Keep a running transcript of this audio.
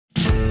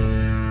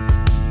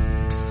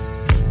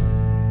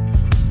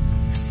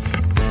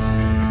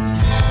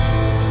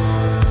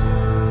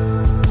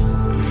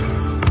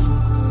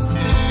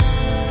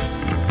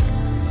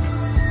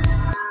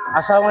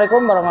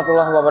Assalamualaikum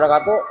warahmatullahi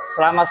wabarakatuh.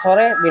 Selamat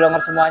sore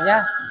Bilongers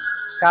semuanya.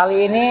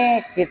 Kali ini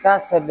kita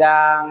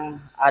sedang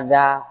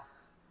ada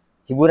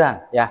hiburan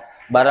ya,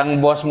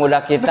 bareng bos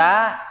muda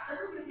kita,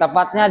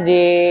 tepatnya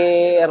di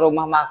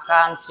rumah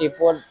makan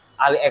seafood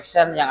Ali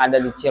Action yang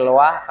ada di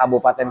Ciloa,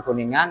 Kabupaten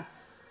Kuningan.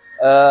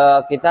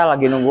 Kita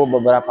lagi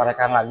nunggu beberapa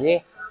rekan lagi,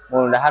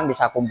 mudah-mudahan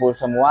bisa kumpul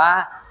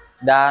semua.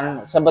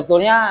 Dan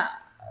sebetulnya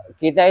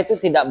kita itu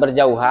tidak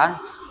berjauhan,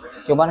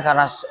 cuman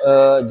karena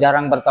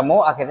jarang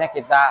bertemu, akhirnya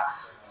kita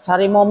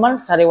cari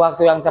momen, cari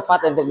waktu yang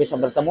tepat untuk bisa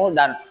bertemu.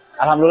 Dan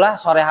alhamdulillah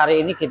sore hari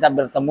ini kita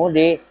bertemu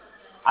di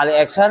Ali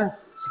Action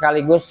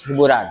sekaligus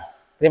hiburan.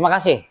 Terima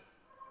kasih.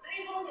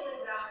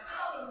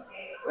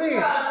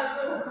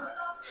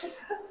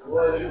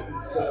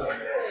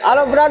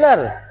 Halo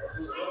brother.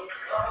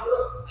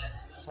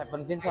 Saya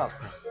penting sob.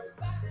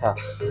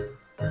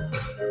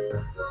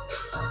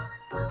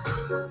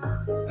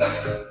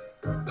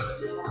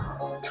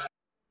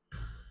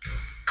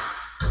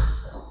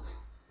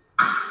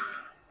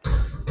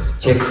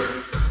 Cek.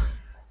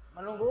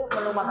 Menunggu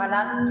menu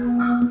makanan.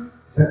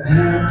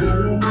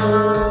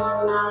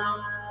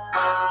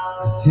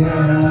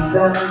 Jangan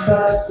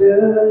tanpa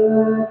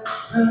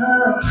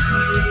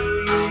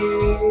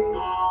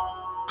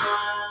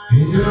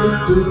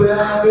hidupku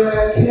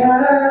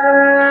bagaikan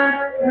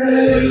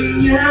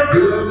harinya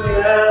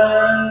dunia.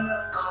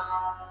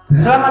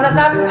 Selamat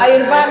datang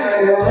Irfan.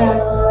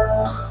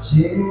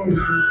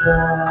 Cinta.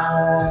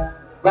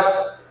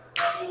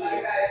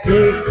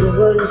 Aku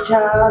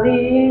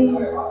mencari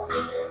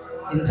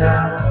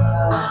cinta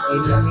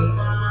ini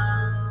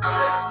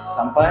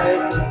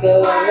sampai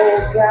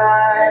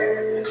ditemukan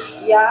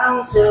yang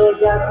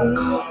sejati.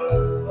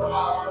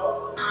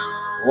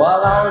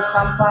 Walau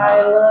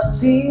sampai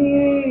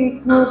letih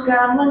ku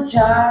kan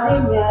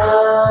mencarinya,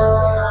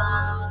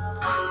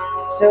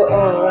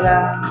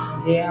 seorang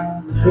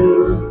yang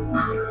ku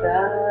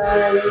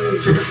cintai.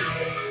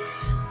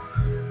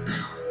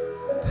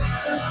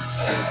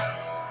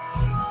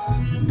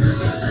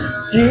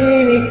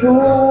 Kini ku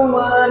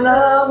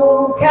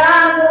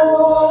menemukanmu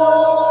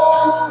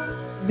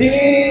di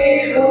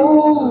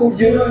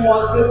ujung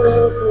waktu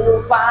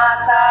ku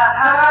patah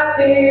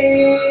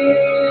hati.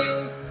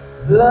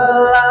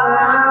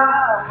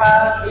 Lelah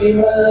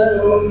hati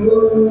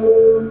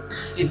menunggu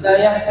cinta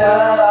yang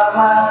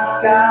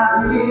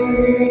selamatkan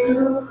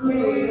hidup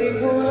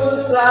diriku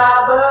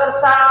telah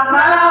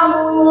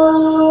bersamamu.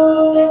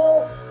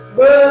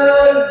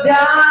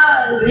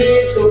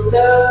 Berjanji untuk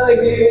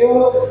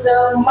sehidup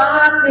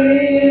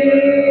semati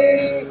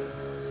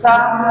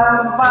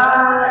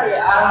sampai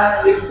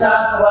akhir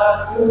sang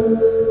waktu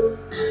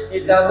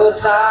kita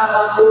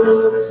bersama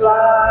untuk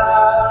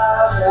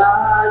selamanya.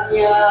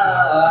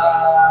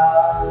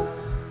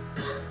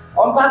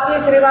 Om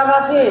Pakis, terima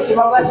kasih.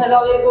 Semoga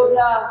channel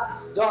YouTube-nya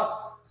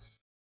jos.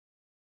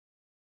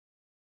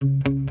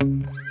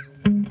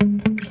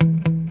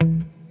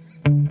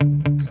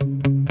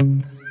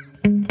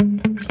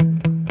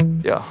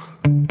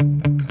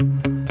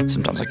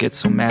 Sometimes I get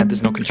so mad,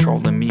 there's no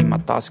controlling me. My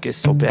thoughts get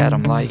so bad,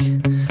 I'm like,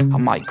 I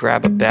might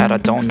grab a bat, I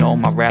don't know.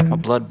 My wrath, my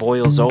blood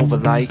boils over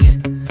like,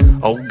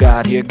 oh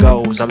God, here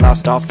goes. I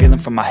lost all feeling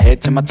from my head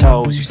to my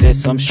toes. You said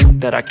some shit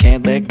that I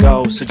can't let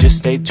go, so just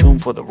stay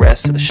tuned for the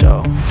rest of the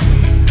show.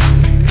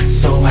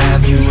 So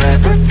have you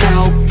ever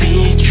felt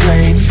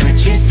betrayed?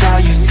 Switches how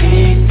you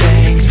see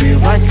things,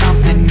 realize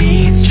something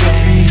needs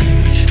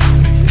change.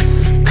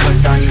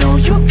 Cause I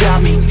know you got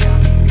me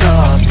f***ed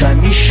up,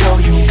 let me show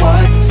you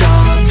what's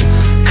up.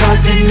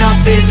 Cause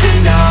enough is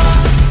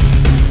enough.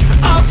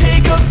 I'll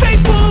take a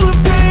face full of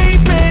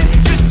pavement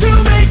just to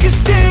make a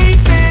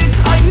statement.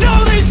 I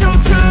know there's no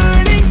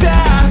turning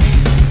back.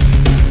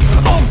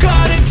 Oh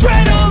God,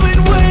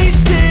 adrenaline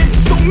wasted,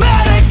 so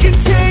mad I can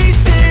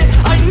taste it.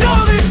 I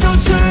know there's no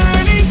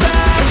turning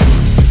back.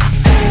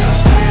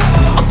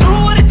 I'll do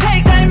what it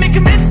takes, I ain't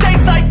making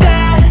mistakes like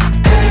that.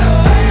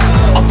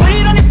 I'll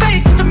play it on your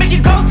face just to make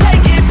you go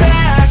take it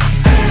back.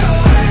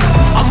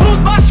 I'll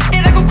lose my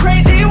shit, I go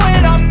crazy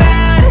when I'm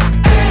mad.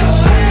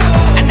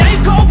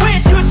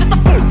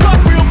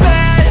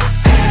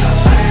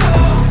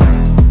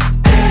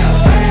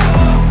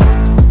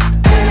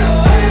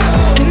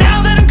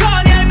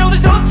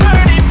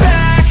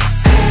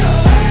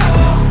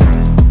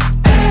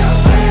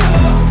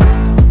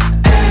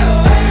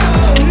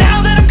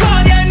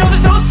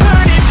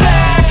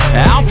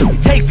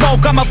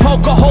 I'ma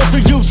poke a hole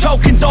through you,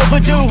 choking's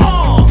overdue.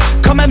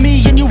 Come at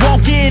me and you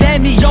won't get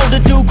any older,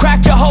 dude.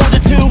 Crack your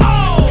holder too.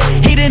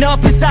 Heating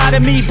up inside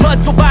of me, blood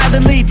so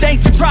violently.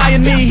 Thanks for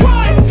trying me.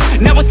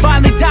 Now it's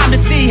finally time to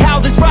see how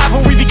this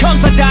rivalry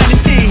becomes a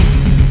dynasty.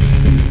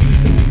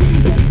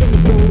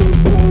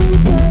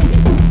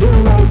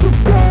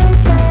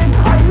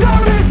 I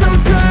know there's no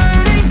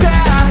turning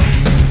back.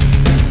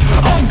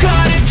 Oh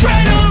God,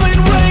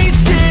 adrenaline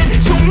wasted,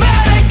 so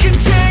mad I can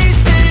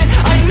taste it.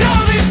 I know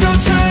there's no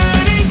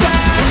turning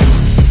back.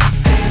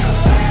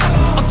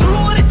 I'll do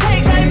what it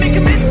takes, I ain't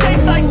making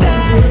mistakes like that.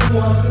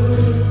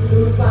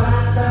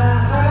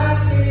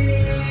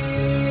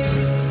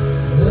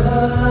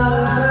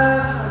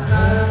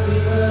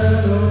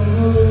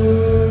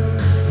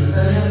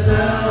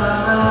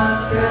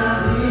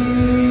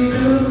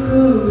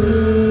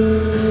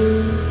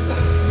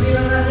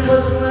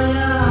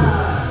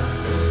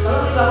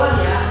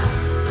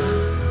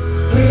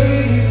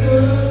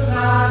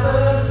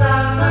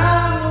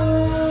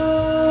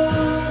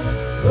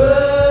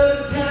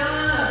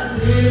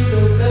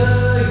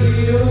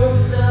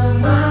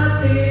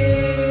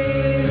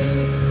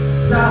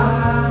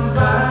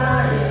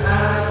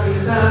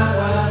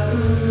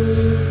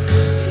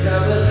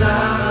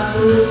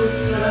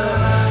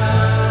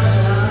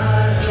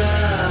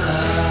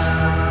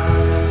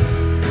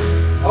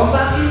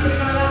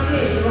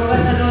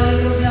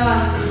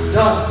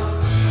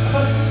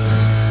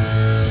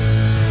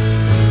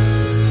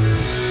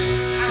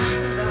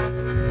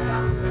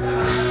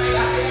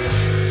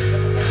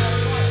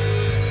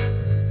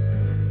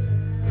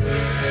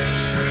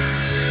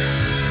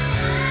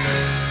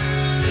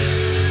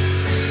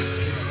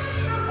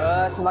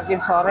 semakin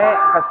sore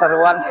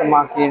keseruan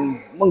semakin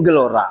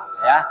menggelora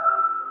ya.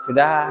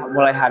 Sudah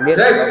mulai hadir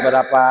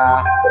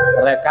beberapa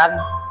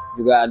rekan,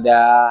 juga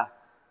ada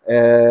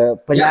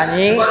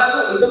penyanyi. Ya,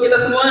 lagu untuk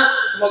kita semua,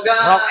 semoga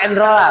rock and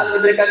roll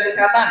diberikan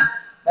kesehatan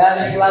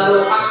dan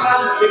selalu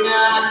akrab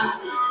dengan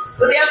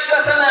setiap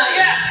suasana.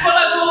 Ya, sebuah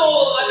lagu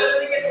agak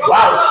sedikit rock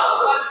and roll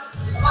buat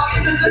pakai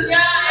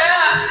khususnya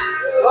ya,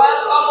 buat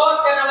Pak Bos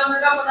yang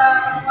alhamdulillah pada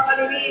kesempatan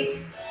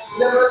ini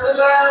sudah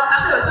berhasil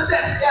hasil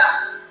sukses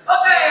ya.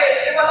 Oke,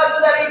 sebuah lagu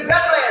dari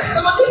Bilongers,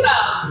 semuanya.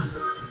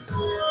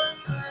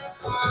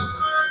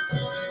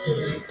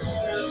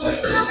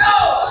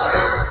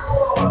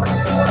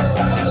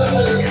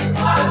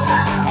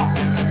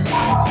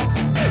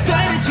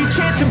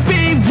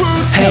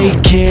 Hey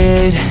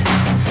kid,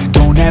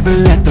 don't ever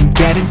let them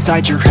get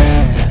inside your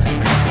head.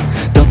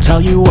 They'll tell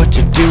you what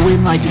to do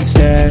in life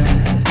instead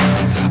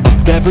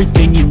of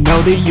everything you know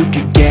that you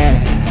could get.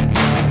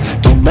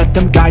 Don't let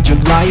them guide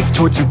your life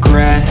towards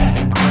regret.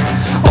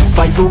 I'll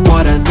fight for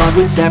what I love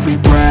with every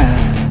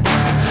breath.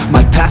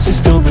 My past is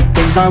filled with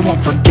things I won't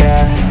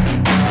forget.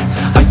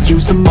 I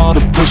use them all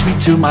to push me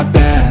to my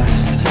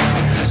best.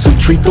 So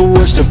treat the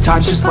worst of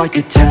times just like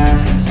a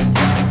test.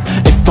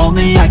 If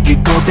only I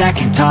could go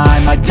back in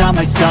time, I'd tell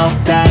myself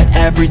that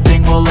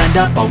everything will end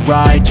up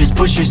alright. Just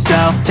push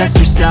yourself, test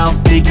yourself,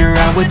 figure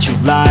out what you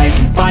like,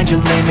 and find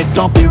your limits,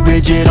 don't be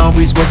rigid,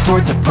 always work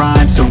towards a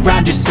prime.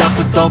 Surround yourself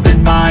with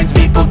open minds,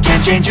 people can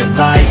change your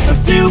life. A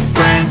few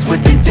friends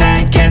with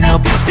intent can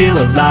help you feel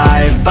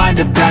alive. Find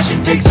a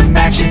passion, take some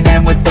action,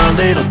 and with a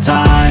little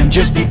time,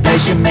 just be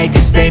patient, make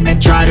a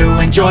statement, try to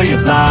enjoy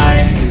your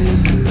life.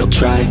 They'll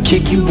try to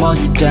kick you while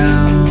you're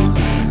down.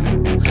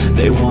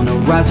 They wanna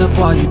rise up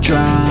while you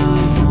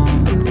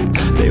drown.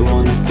 They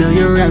wanna fill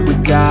your head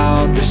with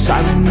doubt. They're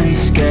silently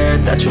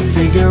scared that you'll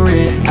figure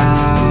it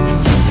out.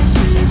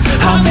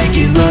 I'll make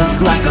it look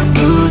like I'm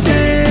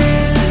losing,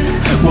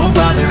 won't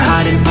bother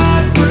hiding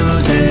my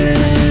bruises.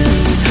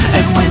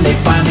 And when they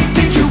finally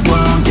think you're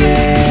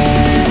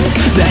wounded,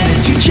 then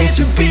it's your chance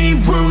to be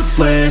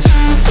ruthless.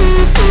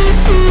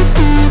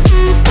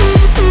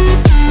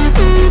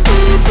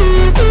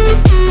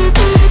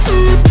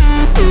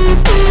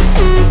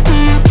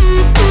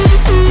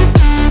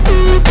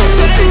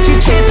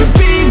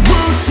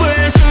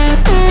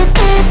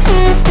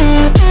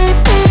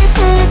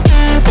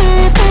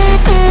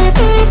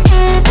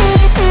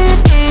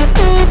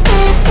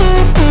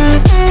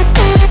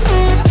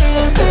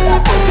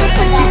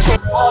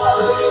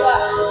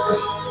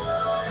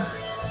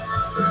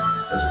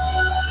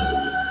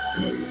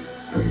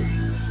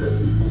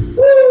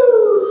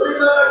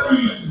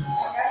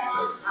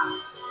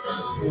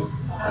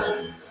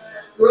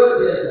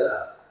 Luar biasa.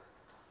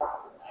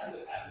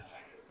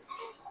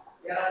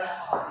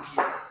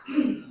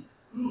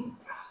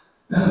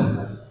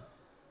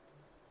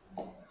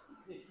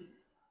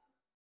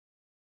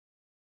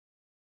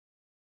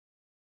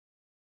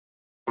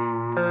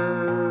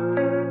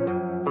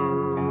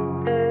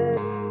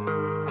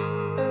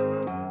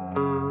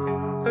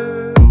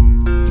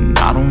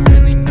 I don't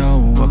really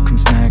know what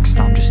comes next.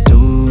 I'm just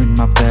doing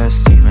my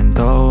best, even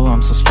though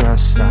I'm so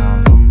stressed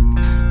out.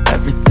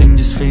 Everything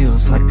just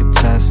feels like a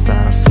test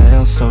that I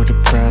fail, so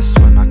depressed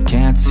when I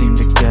can't seem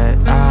to get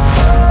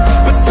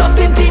out. But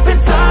something deep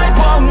inside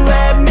won't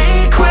let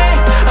me quit.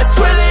 I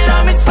swear that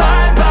I'm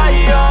inspired by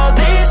all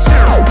this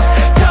shit.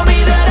 Tell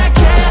me that I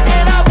can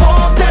and I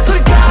won't. That's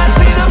what guides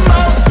me the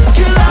most.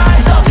 Your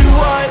lies, I'll do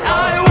what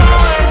I want.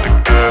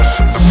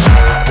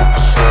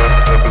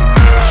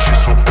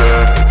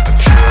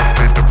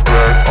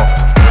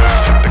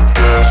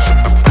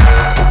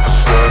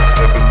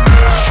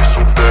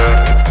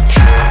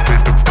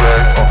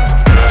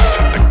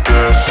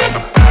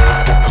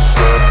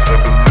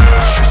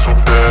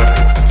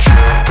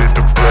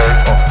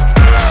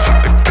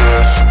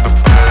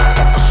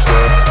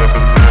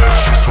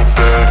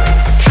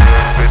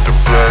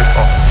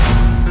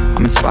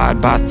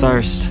 By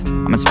thirst,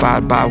 I'm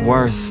inspired by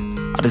worth.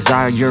 I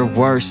desire your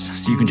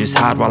worst, so you can just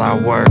hide while I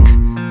work.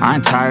 I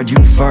ain't tired,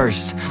 you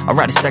first. I'll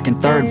write a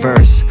second, third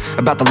verse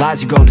about the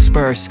lies you go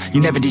disperse. You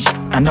never did shit,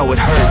 I know it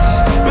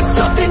hurts. But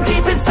something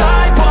deep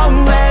inside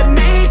won't let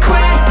me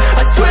quit.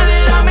 I swear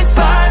that I'm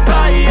inspired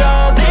by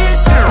all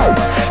this shit.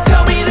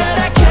 Tell me that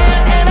I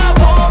can and I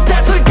won't.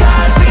 That's what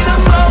guides me the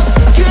most.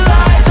 Your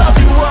lies, I'll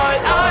do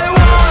what I want.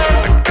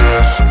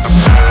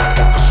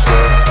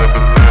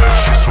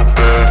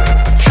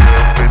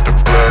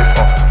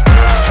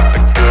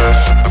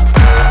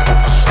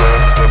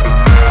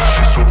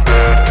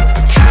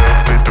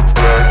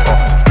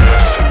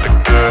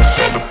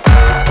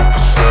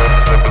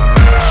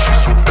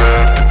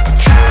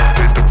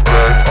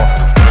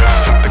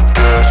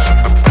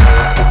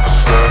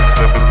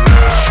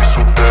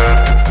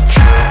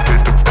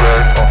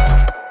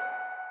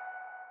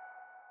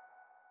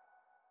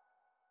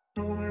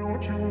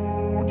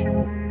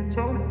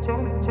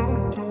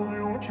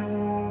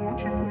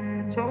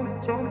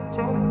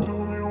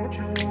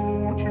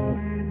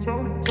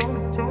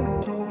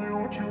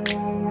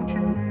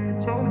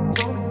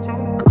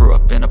 I grew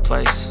up in a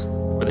place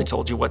where they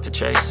told you what to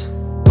chase,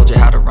 told you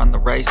how to run the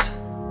race.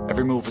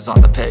 Every move was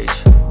on the page,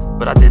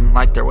 but I didn't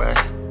like their way.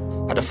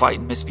 Had to fight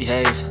and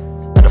misbehave,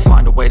 had to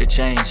find a way to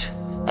change,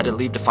 had to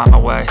leave to find my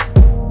way.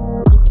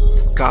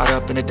 Caught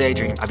up in a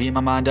daydream, I beat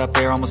my mind up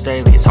there almost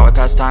daily. It's how I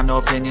pass time, no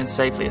opinions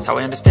safely. It's how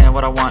I understand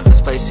what I want in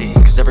this place, see.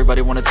 Cause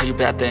everybody wanna tell you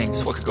bad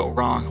things, what could go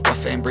wrong, what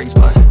fame brings.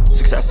 But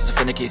success is a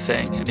finicky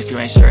thing, and if you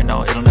ain't sure,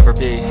 no, it'll never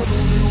be.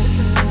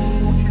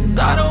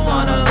 I don't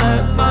wanna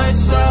let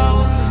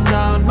myself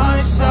down,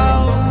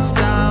 myself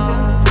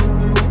down.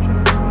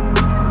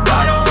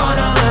 I don't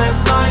wanna let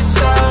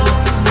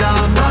myself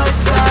down,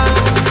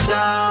 myself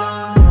down.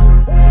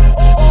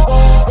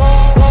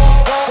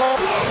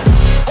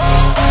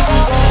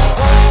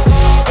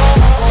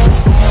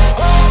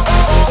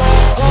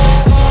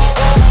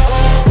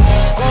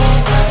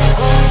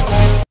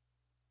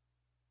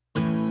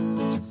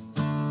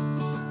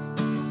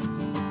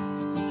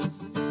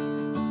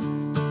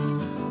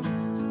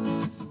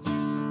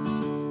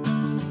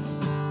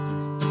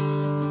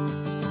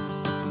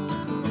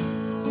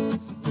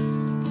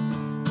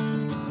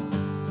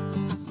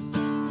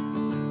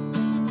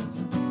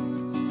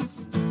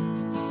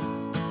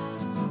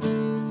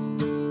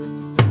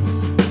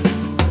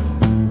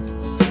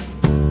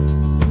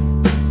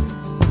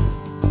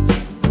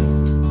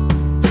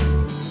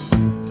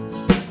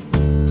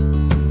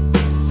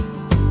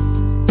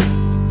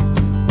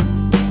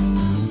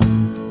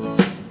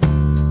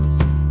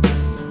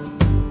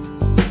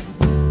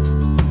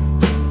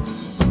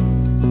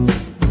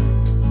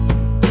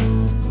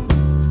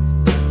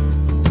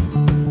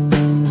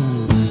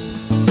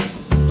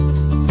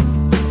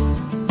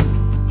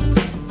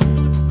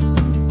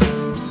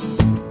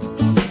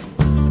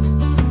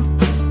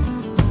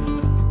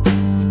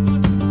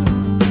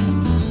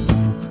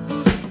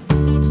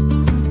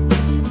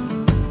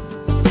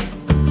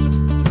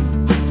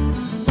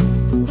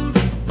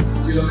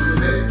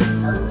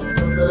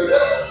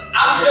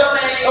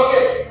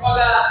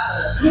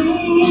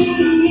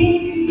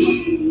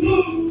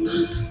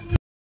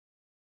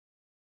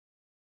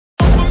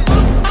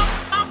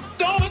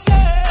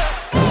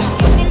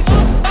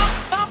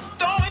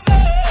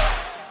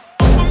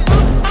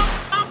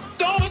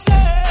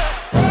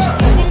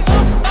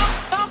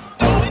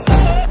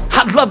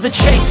 Love the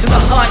chase and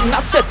the hunt, and I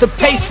set the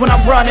pace when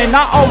I'm running.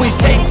 I always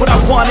take what I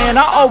want and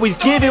I always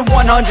give it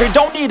 100.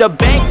 Don't need a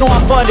bank, no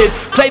I'm funded.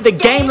 Play the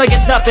game like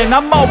it's nothing.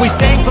 I'm always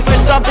thankful for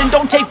something.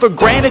 Don't take for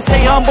granted,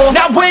 stay humble.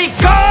 Now wake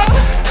up,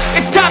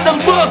 it's time to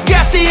look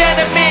at the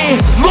enemy.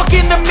 Look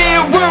in the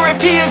mirror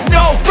if he is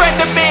no friend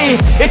to me.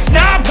 It's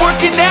not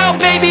working out,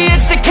 maybe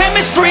it's the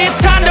chemistry. It's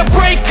time to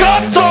break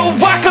up so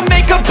I can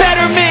make a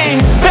better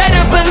me.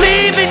 Better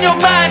believe in your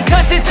mind,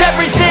 cause it's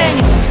everything.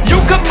 You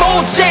can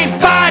mold,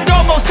 shape, find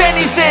almost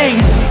anything.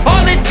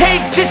 All it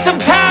takes is some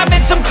time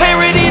and some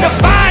clarity to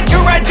find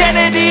your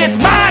identity. It's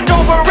mind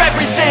over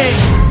everything.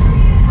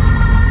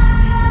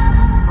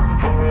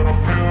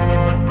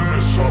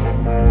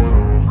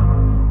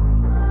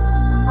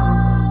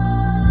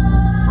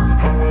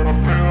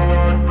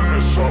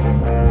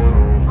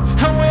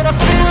 And when I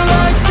feel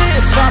like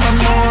this, I'm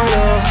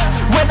immortal.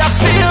 When I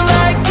feel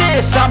like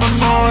this, I'm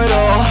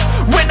immortal.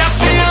 When I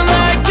feel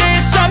like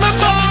this, I'm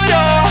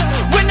immortal.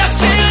 When I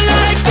feel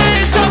like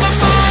this, I'm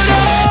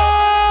immortal.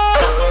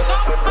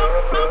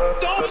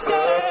 Don't be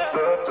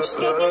scared. Just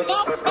give me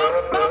up.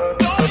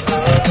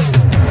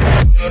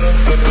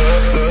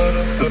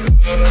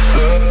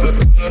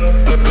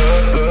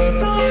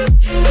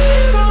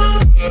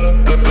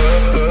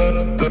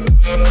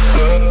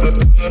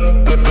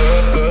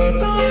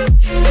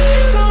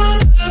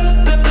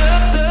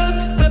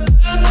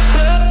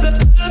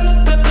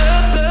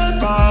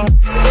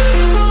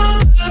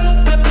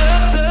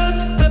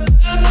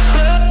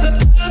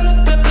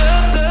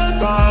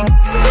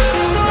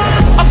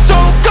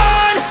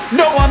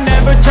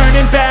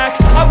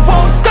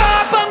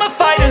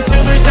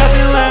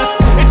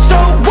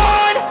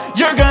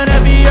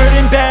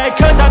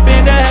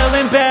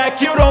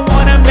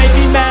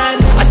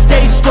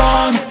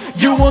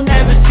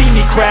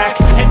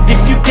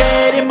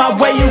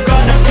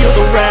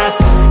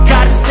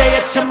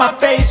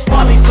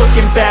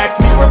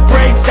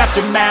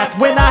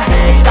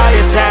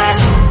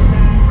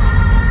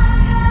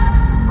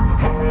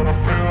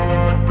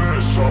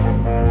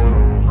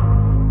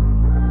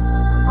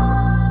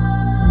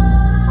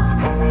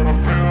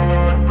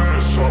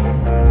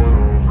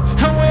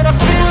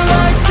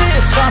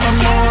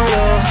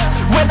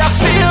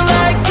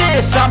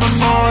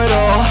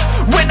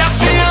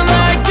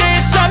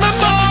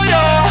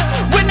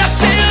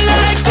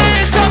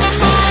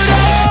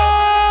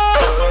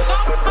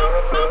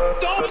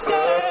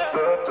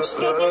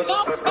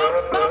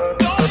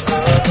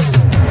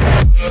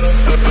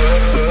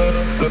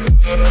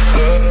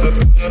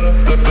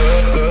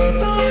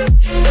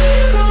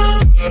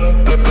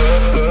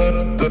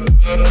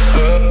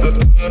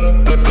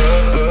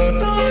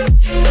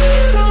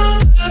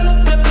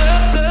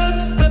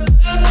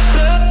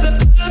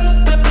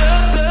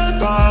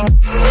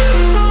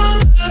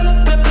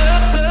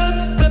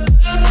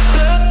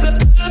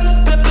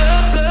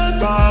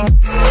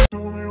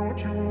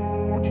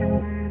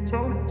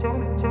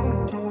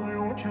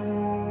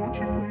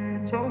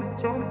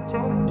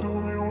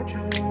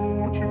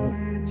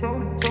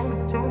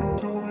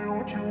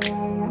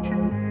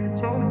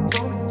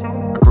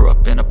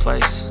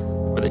 place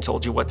where they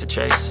told you what to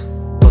chase,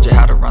 told you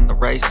how to run the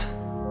race.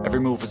 Every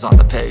move was on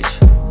the page,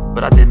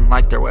 but I didn't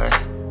like their way.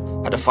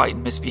 Had to fight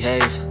and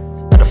misbehave,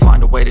 had to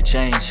find a way to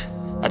change,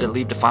 had to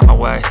leave to find my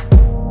way.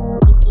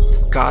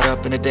 Caught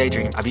up in a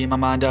daydream, I beat my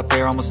mind up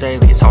there almost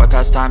daily. It's how I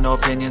pass time, no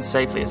opinions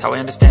safely. It's how I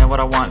understand what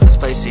I want in this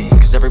place, see.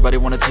 Cause everybody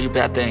wanna tell you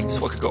bad things,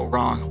 what could go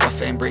wrong, what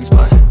fame brings.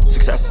 But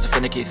success is a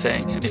finicky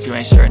thing, and if you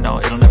ain't sure, no,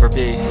 it'll never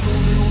be.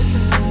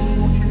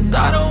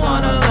 I don't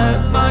wanna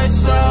let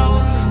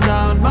myself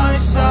down,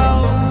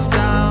 myself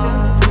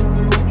down.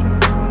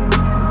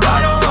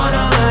 I don't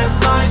wanna let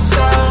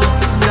myself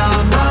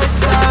down,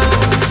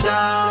 myself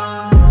down.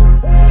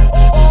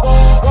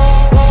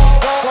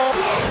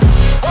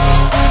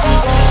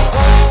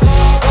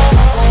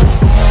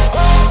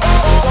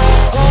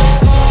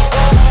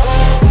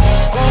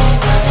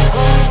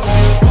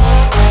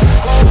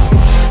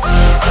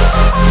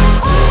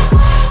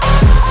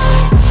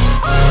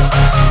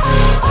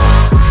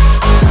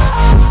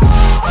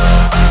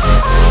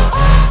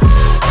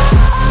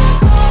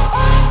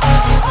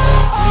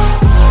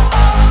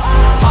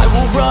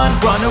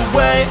 Run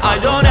away, I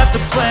don't have to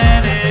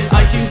plan it.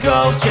 I can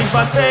go, change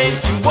my fate,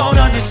 you won't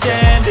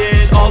understand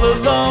it. All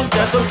alone,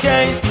 that's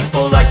okay,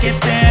 people I can't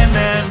stand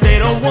them. They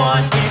don't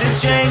want me to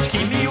change,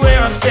 keep me where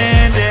I'm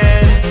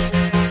standing.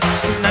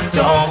 And I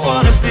don't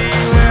wanna be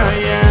where I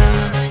am,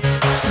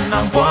 and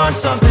I want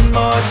something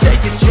more,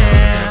 take a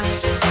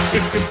chance.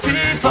 It could be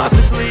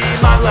possibly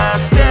my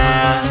last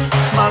dance,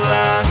 my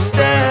last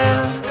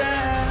dance.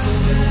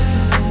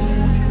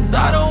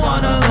 I don't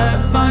wanna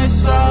let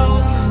myself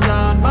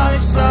down,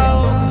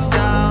 myself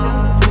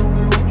down.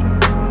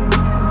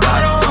 I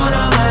don't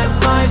wanna let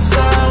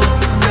myself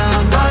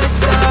down,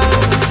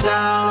 myself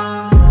down.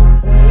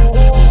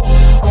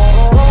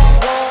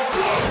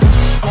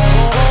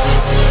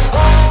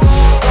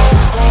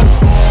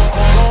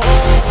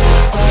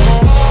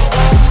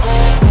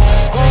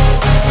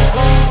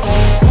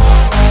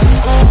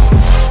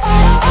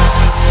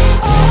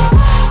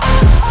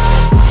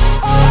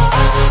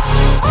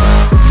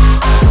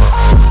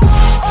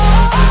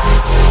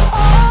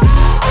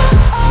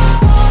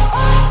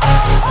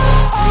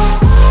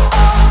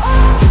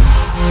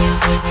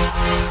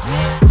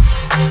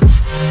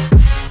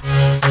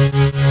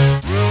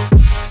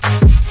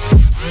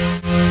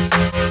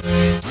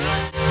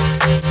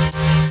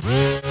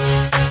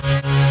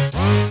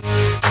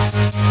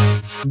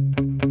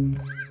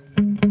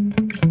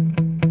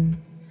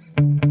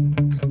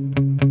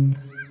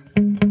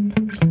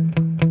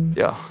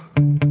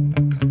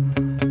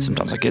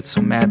 Sometimes I get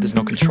so mad, there's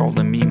no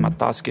controlling me. My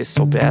thoughts get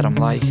so bad, I'm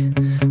like,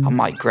 I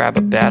might grab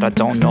a bat, I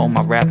don't know.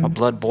 My wrath, my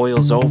blood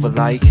boils over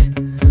like,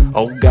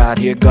 oh God,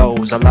 here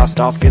goes. I lost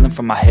all feeling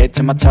from my head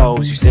to my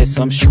toes. You said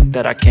some shit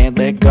that I can't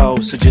let go,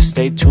 so just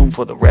stay tuned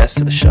for the rest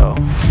of the show.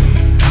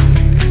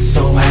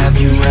 So have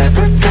you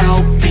ever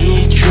felt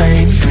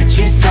betrayed?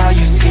 Switches how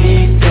you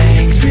see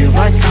things,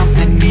 realize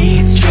something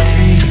needs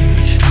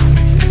change.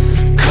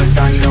 Cause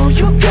I know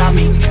you got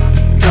me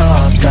f***ed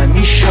up, let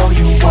me show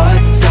you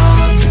what's up.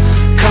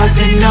 Cause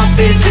enough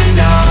is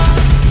enough.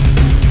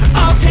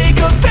 I'll take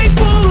a face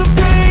full of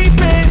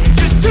pavement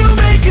just to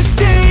make a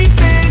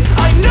statement.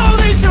 I know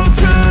there's no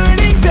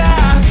turning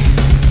back.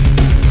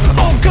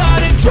 Oh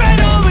God,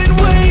 adrenaline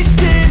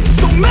wasted,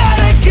 so mad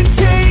I can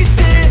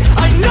taste it.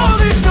 I know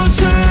there's no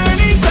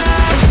turning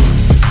back.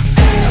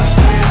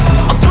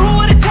 I'll do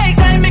what it takes,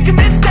 I ain't making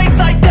mistakes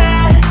like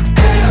that.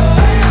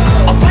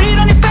 I'll play it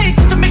on your face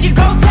to make you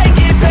go take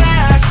it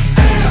back.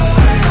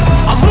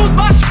 I'll lose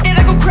my shit,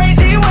 I go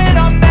crazy when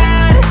I'm mad.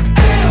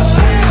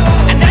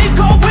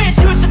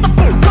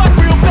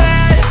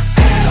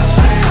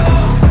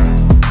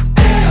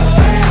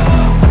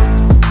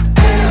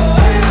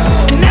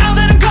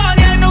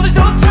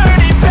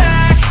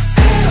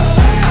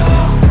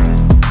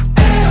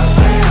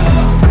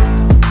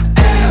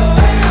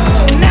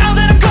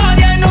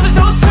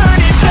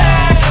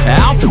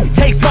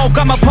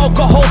 I'ma poke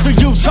a hole through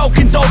you,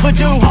 choking's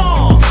overdue.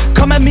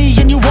 Come at me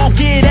and you won't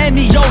get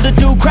any older,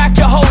 dude. Crack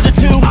your holder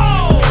too.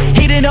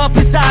 Heating up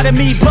inside of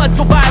me, blood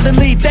so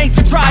violently. Thanks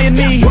for trying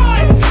me.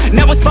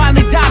 Now it's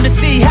finally time to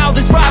see how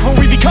this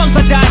rivalry becomes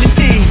a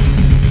dynasty.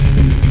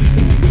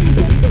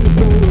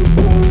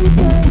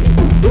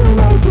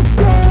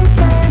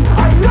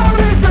 I know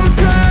there's no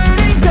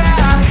turning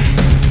back.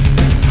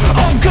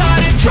 Oh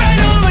God,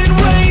 adrenaline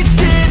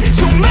wasted,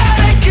 so mad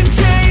I can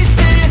taste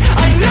it.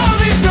 I know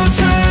there's no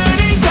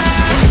turning back.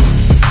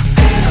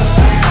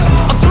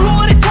 I'll do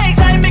what it takes,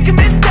 I ain't making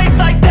mistakes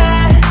like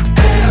that.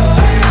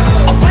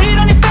 I'll play it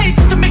on your face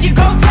to make you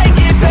go take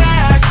it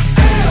back.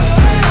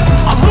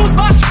 I'll lose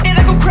my shit,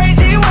 I go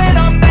crazy when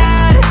I'm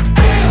mad.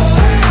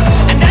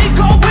 And now you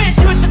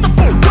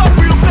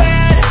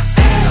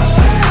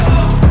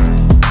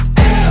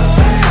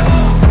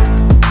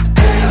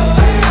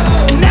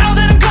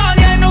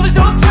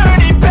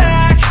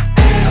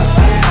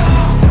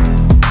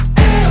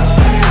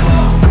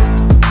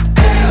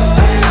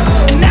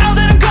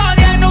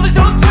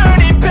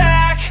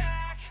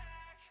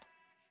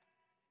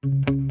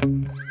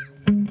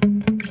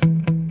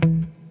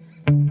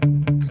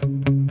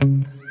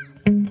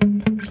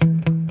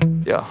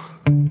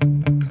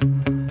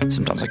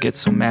get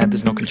so mad,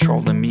 there's no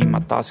controlling me. My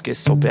thoughts get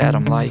so bad,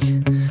 I'm like,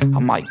 I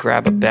might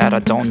grab a bat, I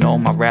don't know.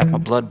 My wrath, my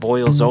blood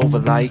boils over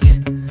like,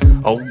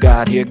 oh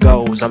God, here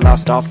goes. I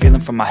lost all feeling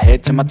from my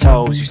head to my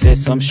toes. You said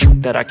some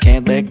shit that I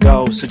can't let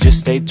go, so just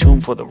stay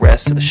tuned for the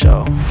rest of the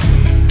show.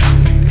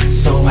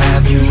 So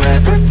have you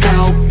ever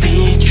felt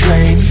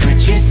betrayed?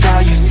 Switches how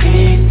you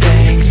see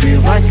things,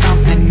 realize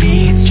something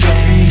needs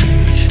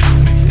change.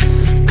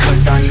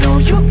 Cause I know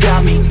you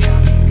got me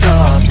f***ed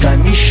up, let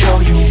me show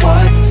you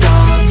what's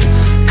up.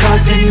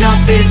 Cause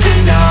enough is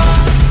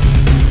enough.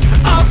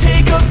 I'll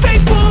take a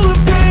face full of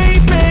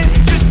pavement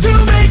just to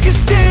make a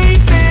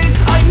statement.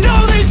 I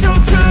know there's no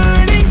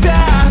turning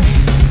back.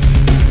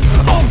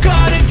 Oh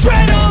God,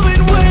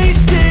 adrenaline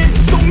wasted,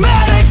 so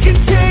mad I can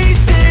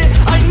taste it.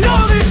 I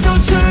know there's no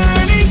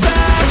turning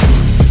back.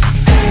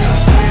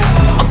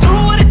 I'll do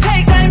what it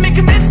takes, I ain't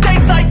making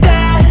mistakes like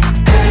that.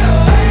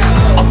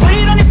 I'll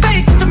play it on your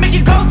face to make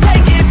you go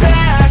take it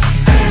back.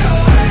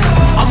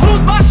 I'll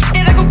lose my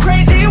shit, I go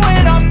crazy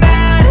when I'm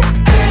mad.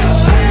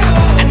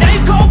 And now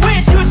you go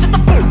wish you would shut the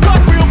fuck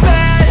up real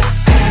bad.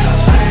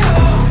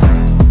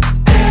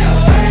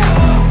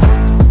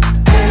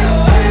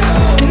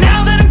 And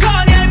now that I'm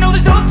gone, yeah, I know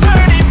there's no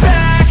turning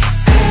back.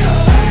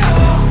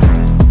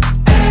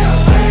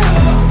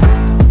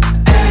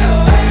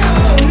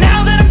 And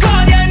now that I'm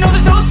gone, yeah, I know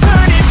there's no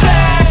turning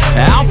back.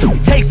 I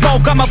don't take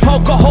smoke, I'ma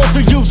poke a hole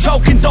through you,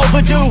 choking's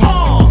overdue.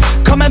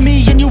 Come at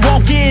me and you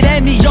won't get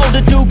any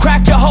older, dude.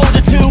 Crack your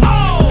holder too.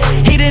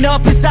 Heating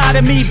up inside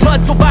of me,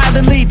 blood so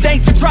violently,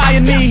 thanks for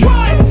trying me.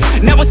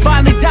 Now it's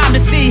finally time to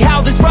see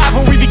how this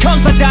rivalry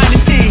becomes a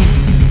dynasty.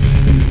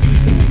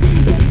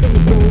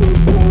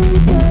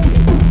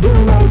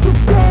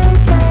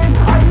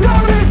 I know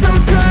there's no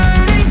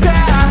turning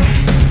back.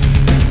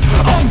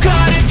 Oh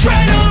God,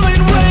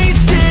 adrenaline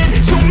wasted,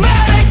 so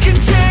mad I can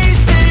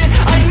taste it.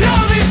 I know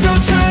there's no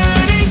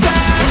turning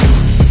back.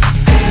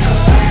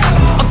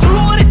 I'll do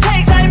what it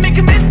takes, I ain't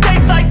making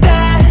mistakes like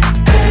that.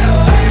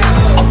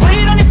 I'll play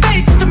it on your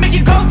face to make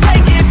you go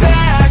take it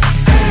back.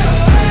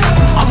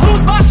 I'll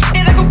lose my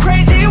shit, I go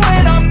crazy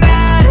when I'm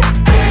mad.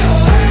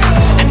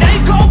 And now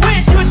you go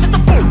wish you would shut the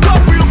fuck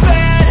up real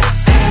bad.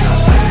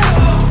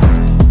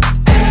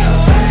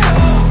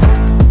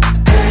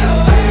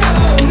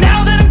 And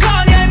now that I'm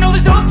gone, yeah, I know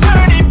there's no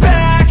turning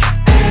back.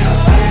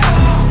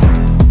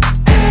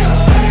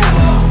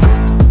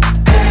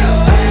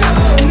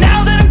 And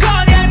now that I'm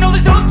gone, yeah, I know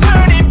there's no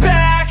turning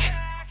back.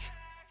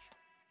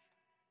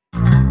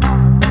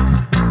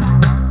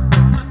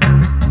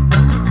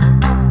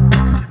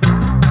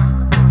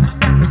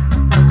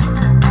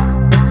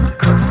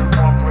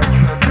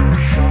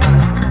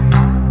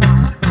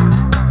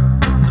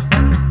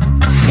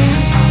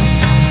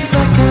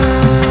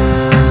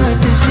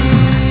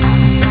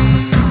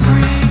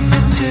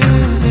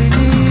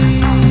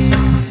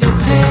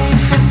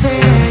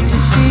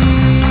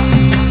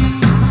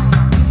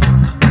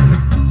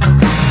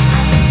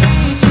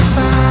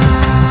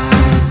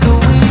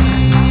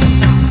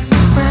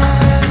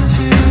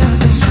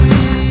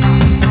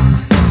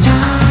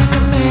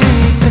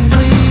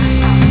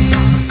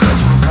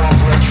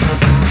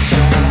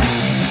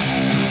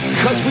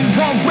 Cause we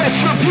want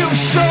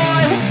retribution.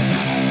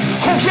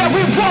 Oh yeah,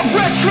 we want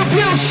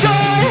retribution.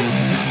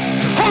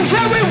 Oh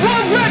yeah, we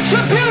want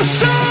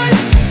retribution.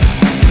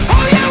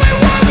 Oh yeah, we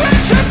want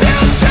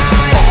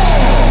retribution.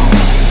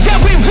 Yeah,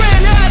 we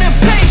ran out of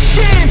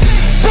patience.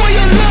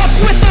 Boil up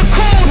with the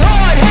cold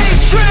hard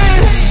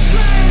hatred.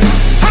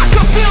 I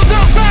can feel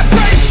the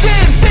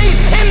vibration. Feet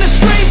in the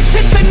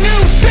streets, it's a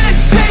new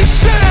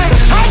sensation.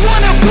 I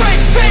wanna break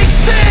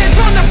faces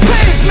on the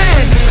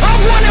pavement. I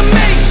wanna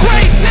make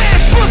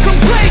greatness look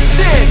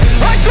complacent.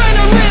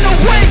 Adrenaline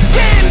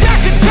awakened, I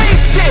can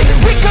taste it.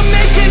 We can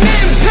make an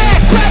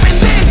impact, grab and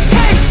then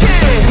take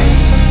it.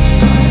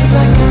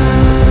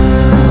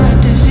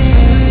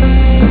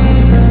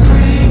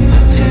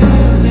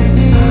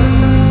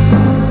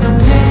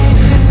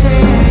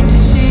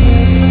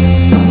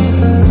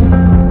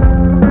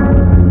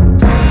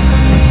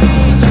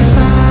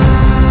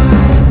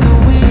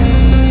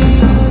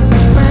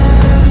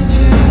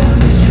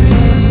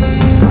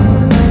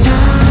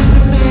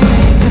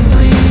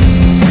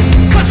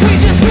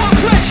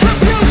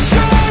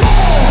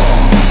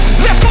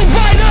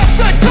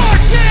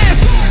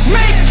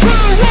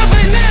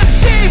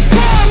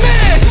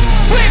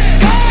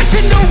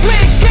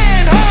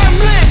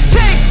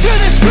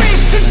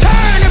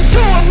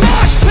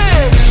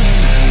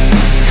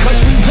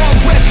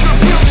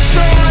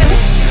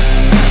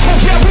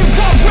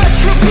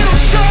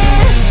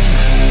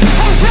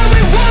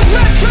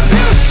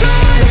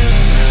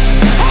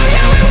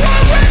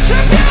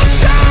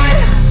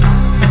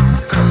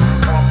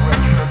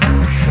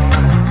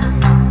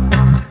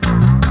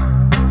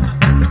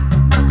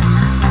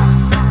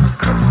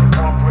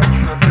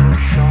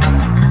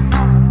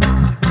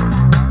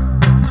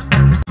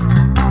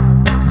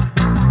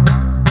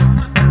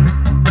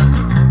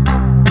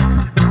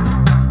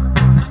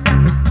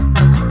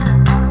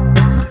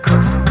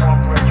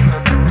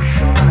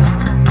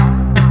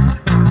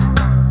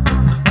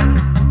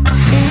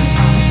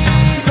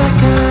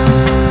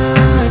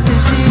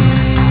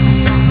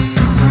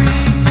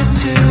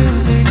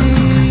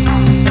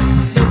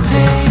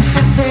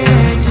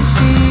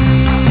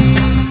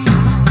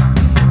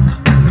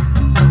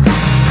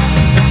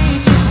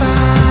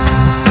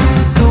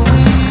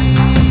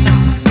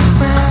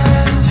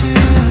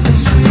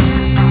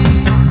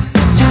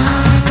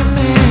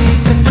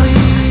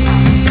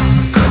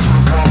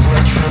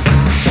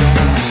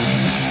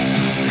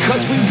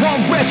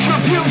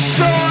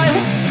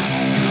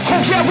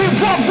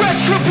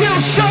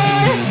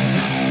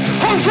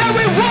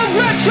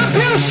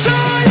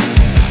 retribution.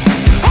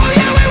 Oh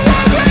yeah, we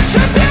want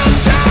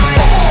retribution.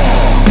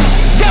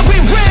 Yeah, we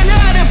ran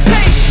out of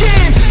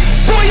patience.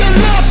 Boil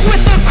up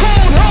with the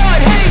cold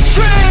hard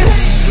hatred.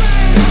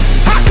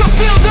 I can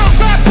feel the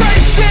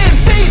vibration.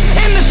 Feet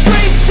in the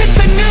streets, it's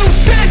a new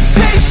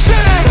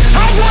sensation.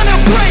 I wanna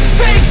break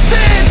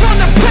faces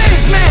on the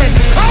pavement.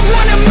 I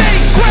wanna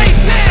make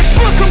greatness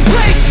look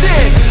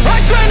complacent.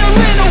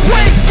 Adrenaline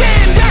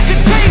awakened, I can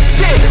taste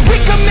it. We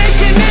can make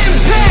an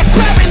impact,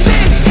 grab and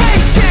then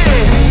take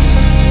it.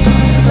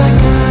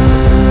 Like a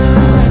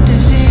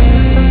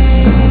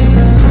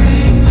disease,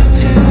 bring them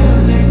to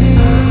their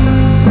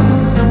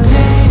knees. They'll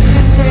pay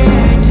for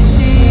their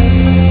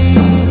deceit.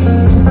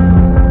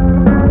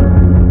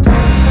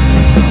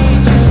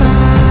 Breathe just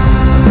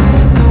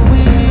like a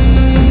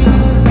wind,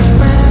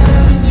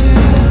 spread into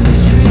the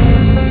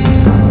streets.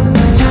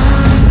 It's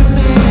time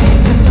to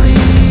make them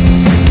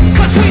bleed.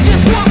 'Cause we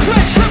just want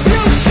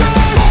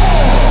retribution.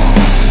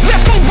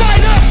 Let's go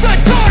light up the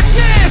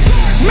darkness.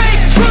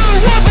 Make true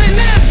of an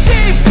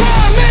empty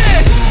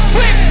promise.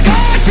 Flip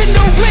cards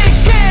into weak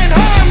and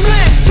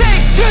harmless.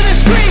 Take to the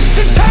streets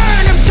and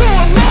turn them to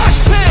a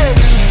mosh pit.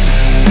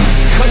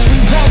 'Cause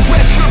we want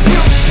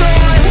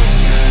retribution.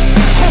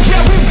 Oh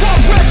yeah, we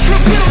want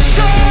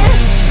retribution.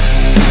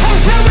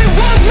 Oh yeah, we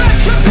want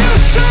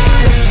retribution.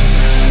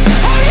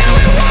 Oh yeah,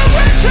 we want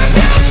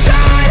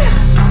retribution.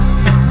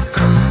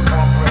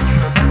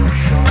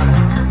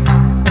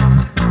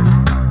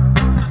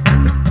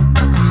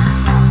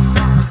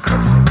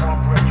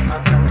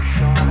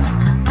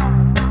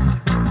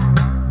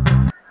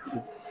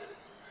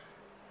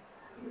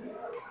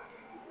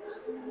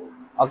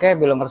 Oke,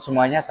 Bilongers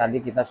semuanya, tadi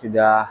kita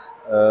sudah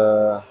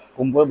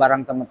kumpul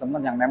bareng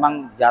teman-teman yang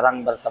memang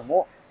jarang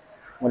bertemu.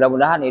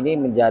 Mudah-mudahan ini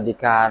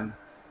menjadikan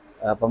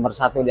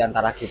pemersatu di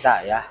antara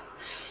kita ya.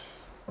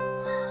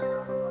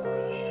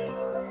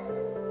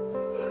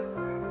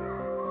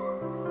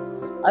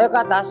 Ayo ke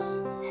atas.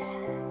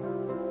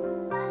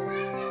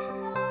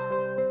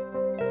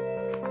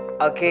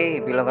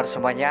 Oke, Bilongers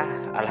semuanya,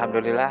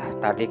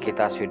 alhamdulillah tadi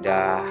kita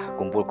sudah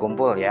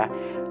kumpul-kumpul ya,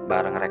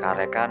 bareng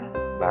rekan-rekan,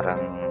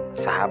 bareng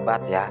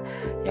sahabat ya,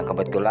 yang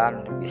kebetulan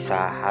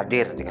bisa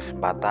hadir di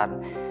kesempatan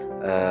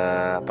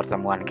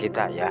pertemuan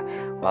kita ya.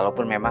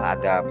 Walaupun memang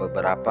ada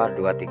beberapa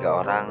 2-3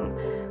 orang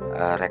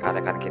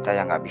rekan-rekan kita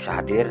yang nggak bisa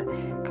hadir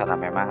karena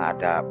memang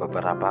ada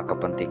beberapa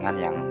kepentingan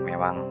yang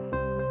memang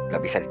nggak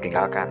bisa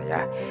ditinggalkan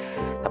ya.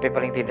 Tapi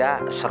paling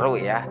tidak seru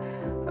ya,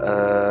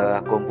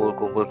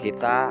 kumpul-kumpul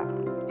kita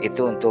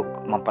itu untuk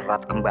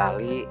mempererat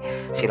kembali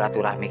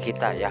silaturahmi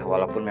kita ya.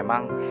 Walaupun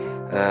memang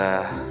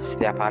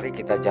setiap hari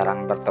kita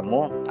jarang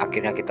bertemu,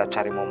 akhirnya kita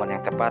cari momen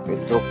yang tepat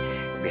untuk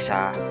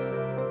bisa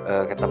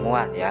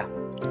ketemuan ya.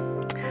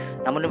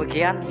 Namun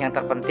demikian, yang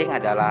terpenting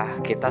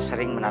adalah kita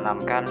sering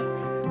menanamkan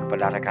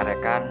kepada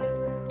rekan-rekan,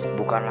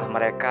 bukanlah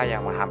mereka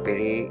yang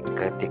menghampiri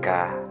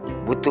ketika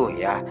butuh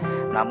ya,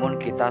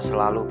 namun kita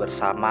selalu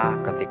bersama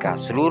ketika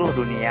seluruh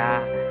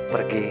dunia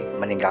pergi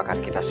meninggalkan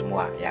kita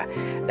semua ya.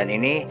 Dan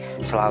ini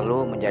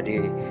selalu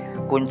menjadi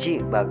kunci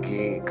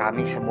bagi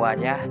kami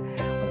semuanya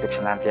untuk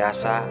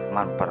senantiasa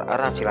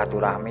mempererat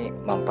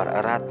silaturahmi,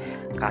 mempererat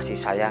kasih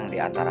sayang di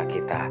antara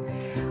kita.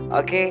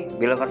 Oke,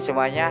 Bilongers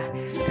semuanya,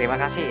 terima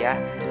kasih ya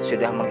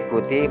sudah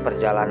mengikuti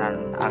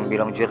perjalanan Ang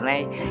Bilong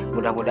Journey.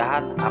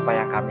 Mudah-mudahan apa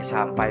yang kami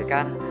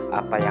sampaikan,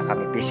 apa yang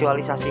kami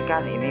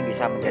visualisasikan ini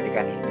bisa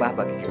menjadikan hikmah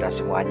bagi kita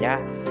semuanya.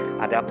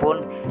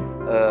 Adapun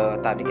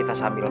tadi kita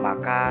sambil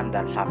makan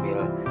dan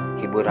sambil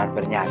hiburan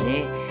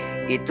bernyanyi,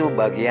 itu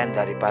bagian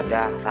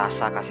daripada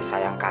rasa kasih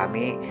sayang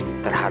kami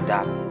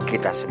terhadap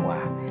kita semua.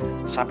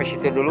 Sampai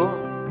situ dulu.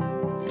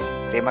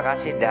 Terima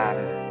kasih dan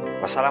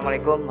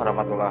wassalamualaikum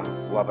warahmatullahi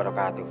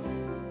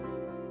wabarakatuh.